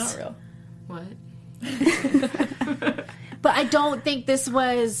Santa's dreams. Not real. What? But I don't think this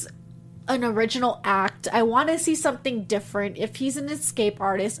was an original act. I want to see something different. If he's an escape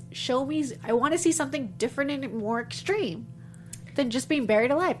artist, show me. I want to see something different and more extreme than just being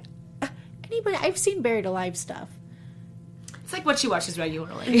buried alive. I've seen buried alive stuff. It's like what she watches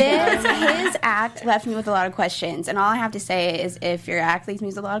regularly. His act left me with a lot of questions, and all I have to say is, if your act leaves me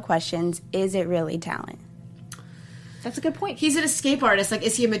with a lot of questions, is it really talent? That's a good point. He's an escape artist. Like,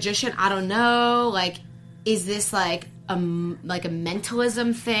 is he a magician? I don't know. Like, is this like a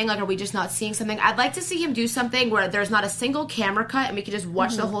mentalism thing? Like, are we just not seeing something? I'd like to see him do something where there's not a single camera cut and we can just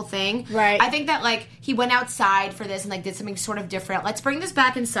watch the whole thing. Right. I think that, like, he went outside for this and, like, did something sort of different. Let's bring this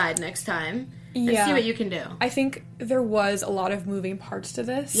back inside next time. And see what you can do. I think there was a lot of moving parts to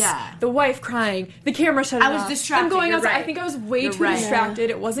this. Yeah. The wife crying, the camera shutting off. I was distracted. I'm going outside. Right. I think I was way too distracted.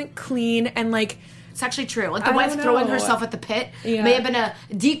 It wasn't clean, and, like... It's actually true. Like, the wife throwing herself at the pit may have been a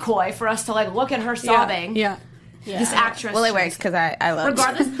decoy for us to, like, look at her sobbing. Yeah. This actress. Well, it works because I love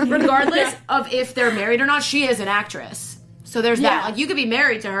regardless of if they're married or not, she is an actress. So there's that. Like, you could be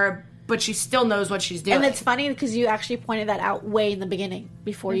married to her, but she still knows what she's doing. And it's funny because you actually pointed that out way in the beginning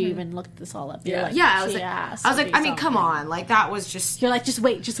before you even looked this all up. Yeah, I was like, I mean, come on, like that was just. You're like, just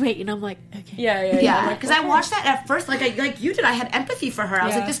wait, and I'm like, okay. Yeah. Because I watched that at first, like you did. I had empathy for her. I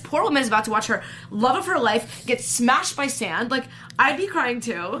was like, this poor woman is about to watch her love of her life get smashed by sand. Like, I'd be crying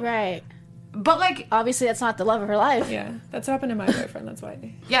too. Right. But, like... Obviously, that's not the love of her life. Yeah, that's what happened to my boyfriend, that's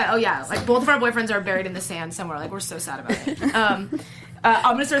why. Yeah, like, both of our boyfriends are buried in the sand somewhere. Like, we're so sad about it.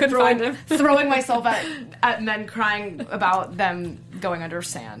 I'm gonna start throwing myself at men crying about them going under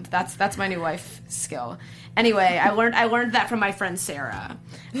sand. That's my new life skill. Anyway, I learned that from my friend Sarah,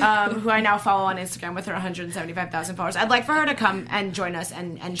 who I now follow on Instagram with her 175,000 followers. I'd like for her to come and join us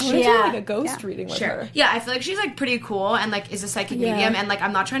and share. Do like a ghost reading with her. Yeah, I feel like she's like pretty cool and like is a psychic medium, and like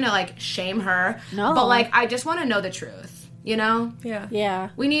I'm not trying to like shame her. No. But like I just want to know the truth. You know? Yeah.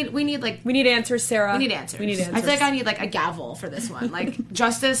 We need answers, Sarah. We need answers. I feel like I need like a gavel for this one. Like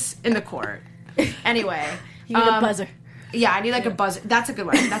justice in the court. Anyway. You need a buzzer. Yeah, I need like a buzzer. That's a good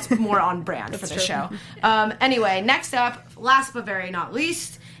one. That's more on brand for the show. Anyway, next up, last but very not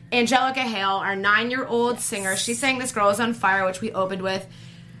least, Angelica Hale, our 9-year-old singer. She sang This Girl Is on Fire, which we opened with.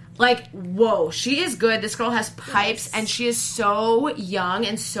 Like, whoa, she is good. This girl has pipes, and she is so young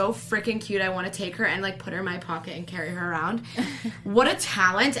and so freaking cute. I want to take her and, like, put her in my pocket and carry her around. What a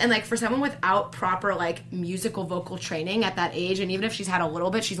talent. And, like, for someone without proper, like, musical vocal training at that age, and even if she's had a little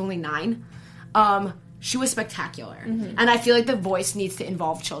bit, she's only 9, she was spectacular. And I feel like The Voice needs to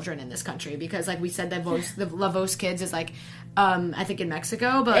involve children in this country because, like we said, the La Voz Kids is, like, I think in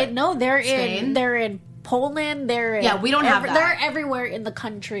Mexico, but no, they're Spain. they're in Poland. They're in, we don't have that. They're everywhere in the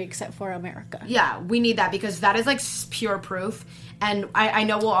country except for America. Yeah, we need that because that is, like, pure proof. And I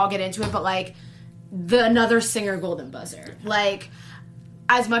know we'll all get into it, but, like, another singer golden buzzer. Like,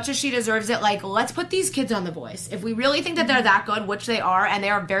 as much as she deserves it, like, let's put these kids on The Voice. If we really think that they're that good, which they are, and they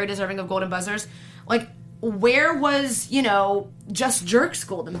are very deserving of golden buzzers, like, where was, Just Jerks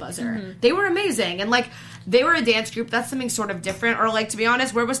golden buzzer? They were amazing. And, like, they were a dance group. That's something sort of different. Or, like, to be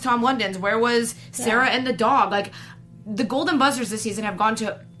honest, where was Tom London's? Where was Sarah and the Dog? Like, the golden buzzers this season have gone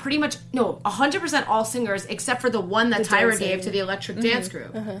to 100% all singers except for the one that Tyra gave to the electric dance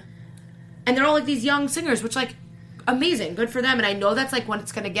group. And they're all, like, these young singers, which, like, amazing. Good for them. And I know that's, like, when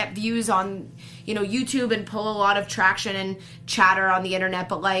it's going to get views on, YouTube and pull a lot of traction and chatter on the internet.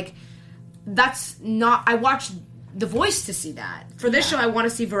 But, like, that's not... I watched The Voice to see that. For this show, I want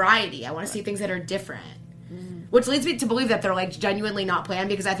to see variety. I want to see things that are different. Which leads me to believe that they're, like, genuinely not planned,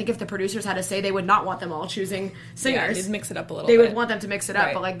 because I think if the producers had to say, they would not want them all choosing singers. Yeah, they'd mix it up a little bit. They would bit. Want them to mix it up,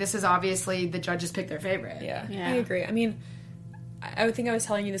 right. But, like, this is obviously the judges pick their favorite. Yeah, I agree. I mean, I think I was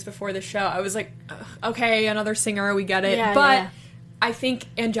telling you this before the show. I was like, okay, another singer, we get it. But I think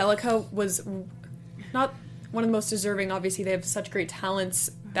Angelica was not one of the most deserving. Obviously, they have such great talents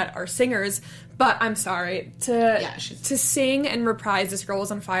that are singers, but I'm sorry, to sing and reprise This Girl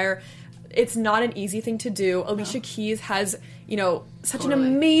Was on Fire, it's not an easy thing to do. Alicia Keys has, such an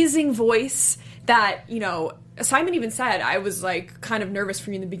amazing voice that, Simon even said, I was, like, kind of nervous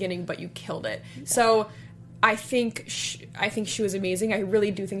for you in the beginning, but you killed it. Yeah. So I think she was amazing. I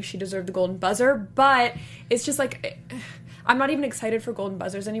really do think she deserved the golden buzzer, but it's just, like... I'm not even excited for golden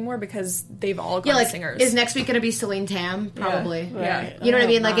buzzers anymore because they've all gone singers. Is next week going to be Celine Tam? Probably. Yeah. You know what I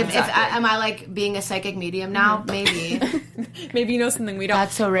mean? Like, am I, like, being a psychic medium now? Maybe. Maybe you know something we don't.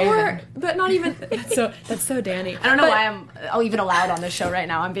 That's so Raven. But not even... That's so Danny. I don't know why I'm even allowed on this show right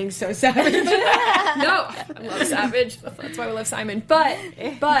now. I'm being so savage. No, I love Savage. That's why we love Simon. But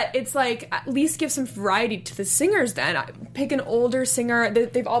it's like, at least give some variety to the singers then. Pick an older singer.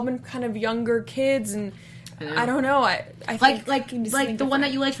 They've all been kind of younger kids, and... I don't know. I think like the one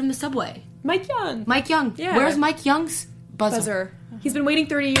that you liked from the subway, Mike Young. Yeah. Where's Mike Young's buzzer? He's been waiting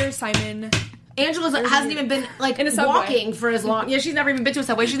 30 years. Simon. Angela hasn't even been like in a walking for as long. Yeah, she's never even been to a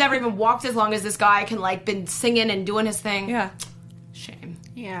subway. She's never even walked as long as this guy can. Like, been singing and doing his thing. Yeah. Shame.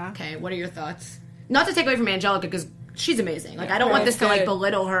 Yeah. Okay. What are your thoughts? Not to take away from Angelica, because she's amazing. Like, I don't want this to like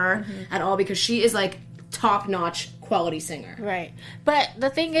belittle her at all, because she is like top notch quality singer. Right. But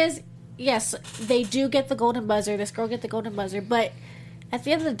the thing is, yes, they do get the golden buzzer. This girl get the golden buzzer, but at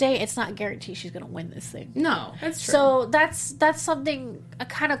the end of the day, it's not guaranteed she's going to win this thing. No, that's true. So that's something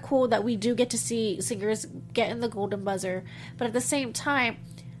kind of cool that we do get to see singers get in the golden buzzer. But at the same time,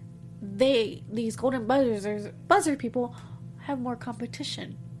 these golden buzzer people have more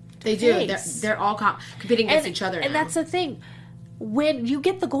competition. They do. They're all competing against each other. And that's the thing. When you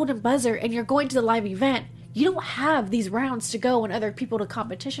get the golden buzzer and you're going to the live event, you don't have these rounds to go and other people to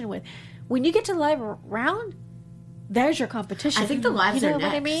competition with. When you get to the live round, there's your competition. I think the lives are next. You know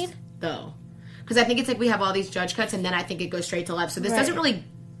what I mean? Though. Because I think it's like we have all these judge cuts, and then I think it goes straight to live. So this doesn't really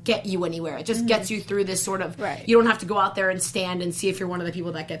get you anywhere. It just gets you through this sort of, you don't have to go out there and stand and see if you're one of the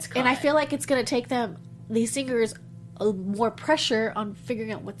people that gets cut. And I feel like it's going to take these singers, more pressure on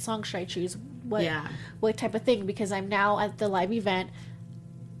figuring out what song should I choose, what type of thing, because I'm now at the live event.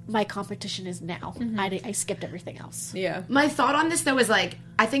 My competition is now. I skipped everything else. Yeah. My thought on this, though, is, like,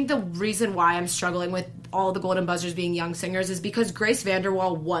 I think the reason why I'm struggling with all the Golden Buzzers being young singers is because Grace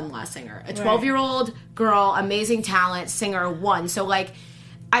VanderWaal won Last Singer. A 12-year-old girl, amazing talent, singer, won. So, like,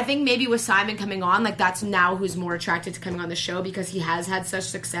 I think maybe with Simon coming on, like, that's now who's more attracted to coming on the show because he has had such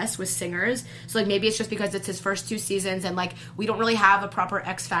success with singers. So, like, maybe it's just because it's his first 2 seasons and, like, we don't really have a proper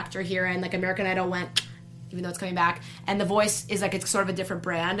X Factor here, and, like, American Idol went... even though it's coming back, and The Voice is, like, it's sort of a different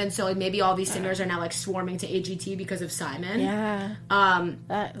brand, and so, like, maybe all these singers are now, like, swarming to AGT because of Simon. Yeah.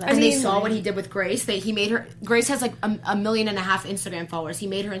 And they saw what he did with Grace. He made her... Grace has, like, 1.5 million Instagram followers. He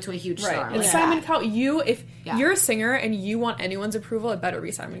made her into a huge star. And Simon Cowell, if you're a singer and you want anyone's approval, it better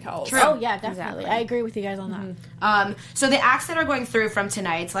be Simon Cowell. True. Oh, yeah, definitely. I agree with you guys on that. So the acts that are going through from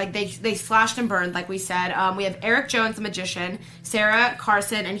tonight, like, they slashed and burned, like we said. We have Eric Jones, the magician, Sarah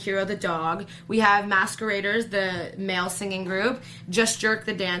Carson, and Hero the dog. We have Masqueraders, the male singing group, Just Jerk,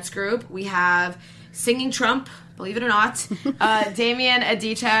 the dance group. We have Singing Trump, believe it or not, Damien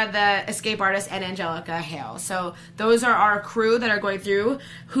Aditya, the escape artist, and Angelica Hale. So those are our crew that are going through.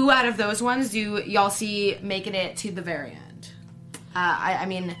 Who out of those ones do y'all see making it to the very end? I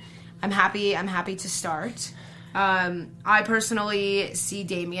mean, I'm happy to start. I personally see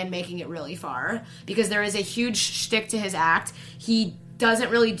Damien making it really far because there is a huge shtick to his act. He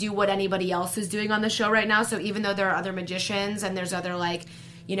doesn't really do what anybody else is doing on the show right now. So even though there are other magicians and there's other, like,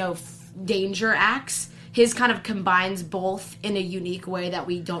 you know, danger acts, his kind of combines both in a unique way that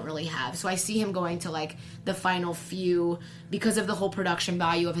we don't really have. So I see him going to, like, the final few because of the whole production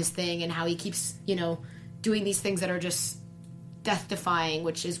value of his thing and how he keeps, you know, doing these things that are just death-defying,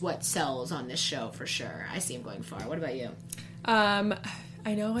 which is what sells on this show for sure. I see him going far. What about you?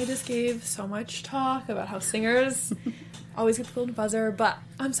 I know I just gave so much talk about how singers always get the golden buzzer, but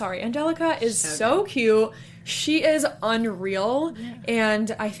I'm sorry. Angelica is so cute. She is unreal,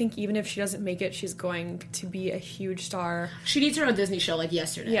 and I think even if she doesn't make it, she's going to be a huge star. She needs her own Disney show, like,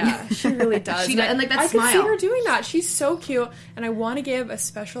 yesterday. Yeah, she really does. And like, that I smile. I could see her doing that. She's so cute, and I want to give a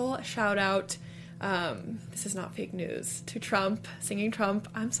special shout-out, this is not fake news, to Trump, Singing Trump.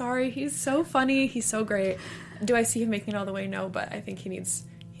 I'm sorry. He's so funny. He's so great. Do I see him making it all the way? No, but I think he needs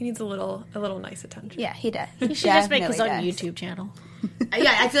a little nice attention. Yeah, he does. He should just make his own YouTube channel.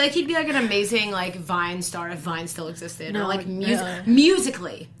 Yeah, I feel like he'd be like an amazing, like, Vine star if Vine still existed. Or, like,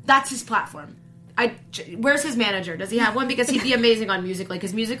 Musically. That's his platform. Where's his manager? Does he have one? Because he'd be amazing on Musically.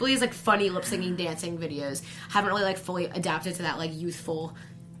 Because Musically is, like, funny lip-syncing, dancing videos. Haven't really, like, fully adapted to that, like, youthful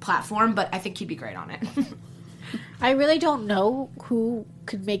platform, but I think he'd be great on it. I really don't know who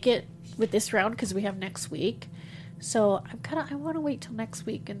could make it with this round because we have next week. So I want to wait till next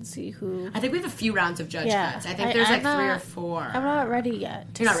week and see who. I think we have a few rounds of judge cuts. I think there's like 3 or 4. I'm not ready yet.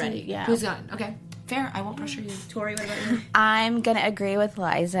 You're not ready. Yeah. Who's gone? Okay. Fair. I won't pressure you. Tori, what about you? I'm going to agree with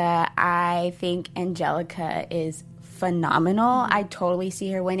Liza. I think Angelica is phenomenal. I totally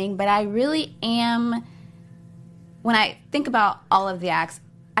see her winning, but I really am, when I think about all of the acts,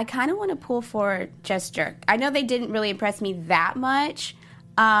 I kind of want to pull for Just Jerk. I know they didn't really impress me that much,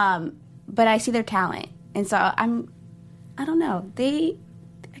 but I see their talent. And so I don't know. I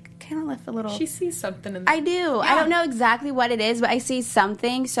kind of left a little. She sees something in them. I do. Yeah. I don't know exactly what it is, but I see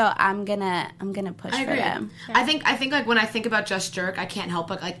something. So I'm gonna push for them. I think like when I think about Just Jerk, I can't help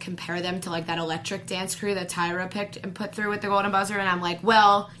but like compare them to like that electric dance crew that Tyra picked and put through with the Golden Buzzer, and I'm like,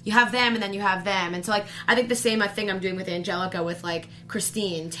 well, you have them and then you have them, and so like I think the same thing I'm doing with Angelica with like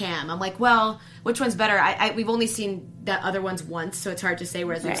Christine, Tam. I'm like, well, which one's better? We've only seen the other ones once, so it's hard to say.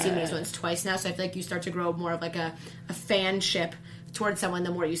 Whereas we've seen these ones twice now, so I feel like you start to grow more of like a fanship towards someone the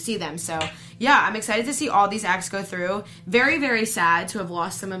more you see them. So yeah, I'm excited to see all these acts go through. Very, very sad to have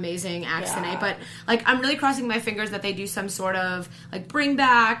lost some amazing acts tonight, but like I'm really crossing my fingers that they do some sort of like bring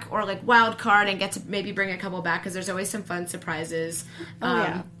back or like wild card and get to maybe bring a couple back, because there's always some fun surprises.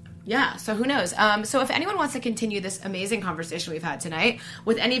 Yeah, so who knows? So if anyone wants to continue this amazing conversation we've had tonight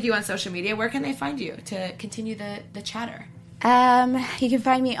with any of you on social media, where can they find you to continue the chatter? You can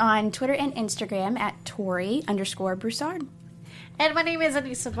find me on Twitter and Instagram at Tori_Broussard. And my name is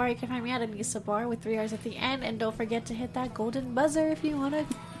Anissa Bar. You can find me at Anissa Bar with 3 R's at the end. And don't forget to hit that golden buzzer if you want to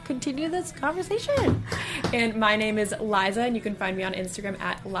continue this conversation. And my name is Liza, and you can find me on Instagram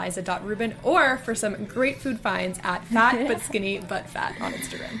at liza.rubin, or for some great food finds at fat but skinny but fat on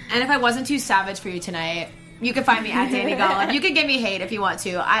Instagram. And if I wasn't too savage for you tonight, You can find me at Danny Gollum. You can give me hate if you want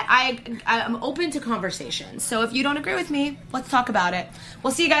to. I'm open to conversation. So if you don't agree with me, let's talk about it.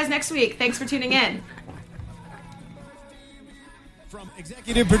 We'll see you guys next week. Thanks for tuning in. From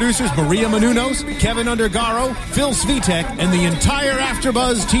executive producers Maria Menounos, Kevin Undergaro, Phil Svitek, and the entire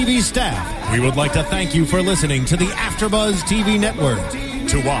AfterBuzz TV staff, we would like to thank you for listening to the AfterBuzz TV network.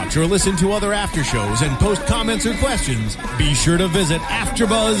 To watch or listen to other after shows and post comments or questions, be sure to visit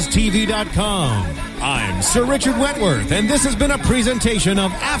AfterBuzzTV.com. I'm Sir Richard Wentworth, and this has been a presentation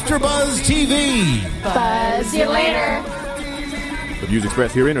of AfterBuzz TV. Buzz you later. The views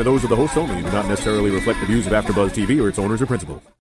expressed herein are those of the hosts only and do not necessarily reflect the views of AfterBuzz TV or its owners or principals.